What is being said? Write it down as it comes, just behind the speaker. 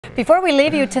Before we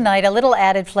leave you tonight, a little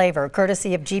added flavor,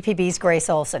 courtesy of GPB's Grace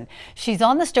Olson. She's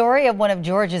on the story of one of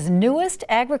Georgia's newest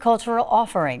agricultural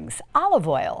offerings, olive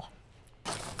oil.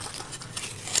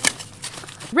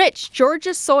 Rich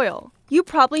Georgia soil. You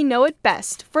probably know it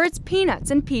best for its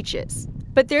peanuts and peaches.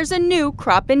 But there's a new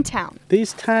crop in town.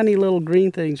 These tiny little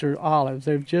green things are olives.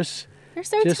 They're just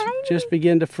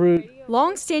begin to fruit.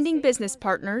 Long-standing business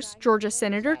partners, Georgia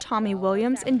Senator Tommy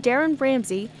Williams and Darren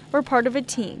Ramsey, were part of a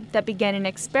team that began an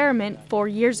experiment 4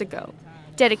 years ago,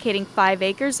 dedicating 5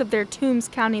 acres of their Toombs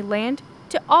County land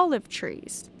to olive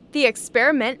trees. The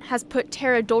experiment has put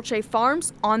Terra Dolce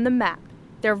Farms on the map.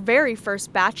 Their very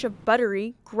first batch of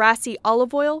buttery, grassy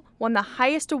olive oil won the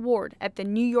highest award at the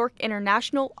New York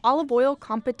International Olive Oil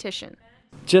Competition.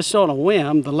 Just on a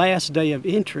whim, the last day of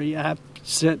entry, I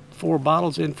sent 4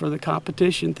 bottles in for the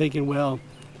competition thinking, well,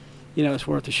 you know, it's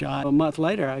worth a shot. A month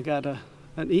later, I got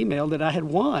an email that I had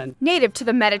won. Native to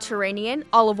the Mediterranean,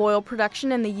 olive oil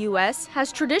production in the U.S.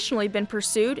 has traditionally been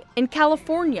pursued in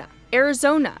California,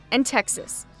 Arizona, and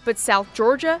Texas. But South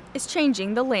Georgia is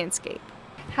changing the landscape.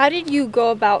 How did you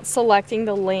go about selecting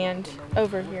the land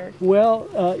over here? Well,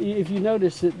 if you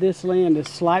notice that this land is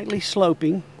slightly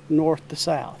sloping north to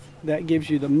south. That gives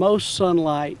you the most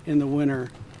sunlight in the winter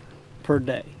per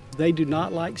day. They do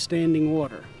not like standing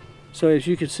water. So as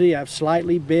you can see, I've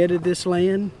slightly bedded this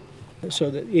land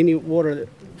so that any water that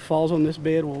falls on this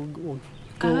bed will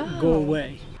go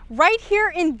away. Right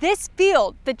here in this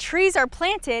field, the trees are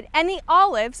planted and the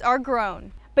olives are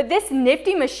grown. But this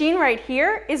nifty machine right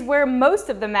here is where most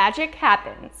of the magic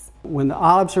happens. When the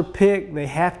olives are picked, they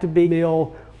have to be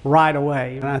milled right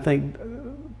away. And I think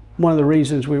one of the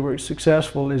reasons we were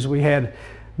successful is we had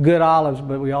good olives,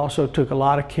 but we also took a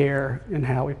lot of care in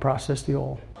how we processed the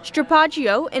oil.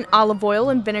 Strapaggio, an olive oil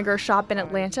and vinegar shop in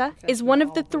Atlanta, is one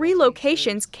of the 3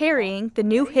 locations carrying the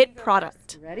new hit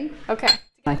product. Ready? Okay.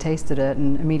 I tasted it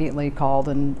and immediately called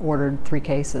and ordered 3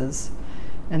 cases.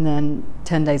 And then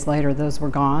 10 days later, those were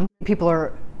gone. People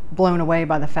are blown away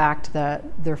by the fact that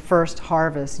their first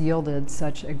harvest yielded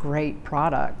such a great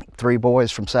product. 3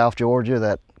 boys from South Georgia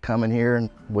that come in here and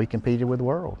we competed with the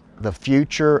world. The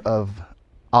future of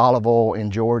olive oil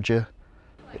in Georgia,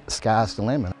 sky's the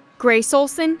limit. Grace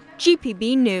Olson,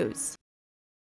 GPB News.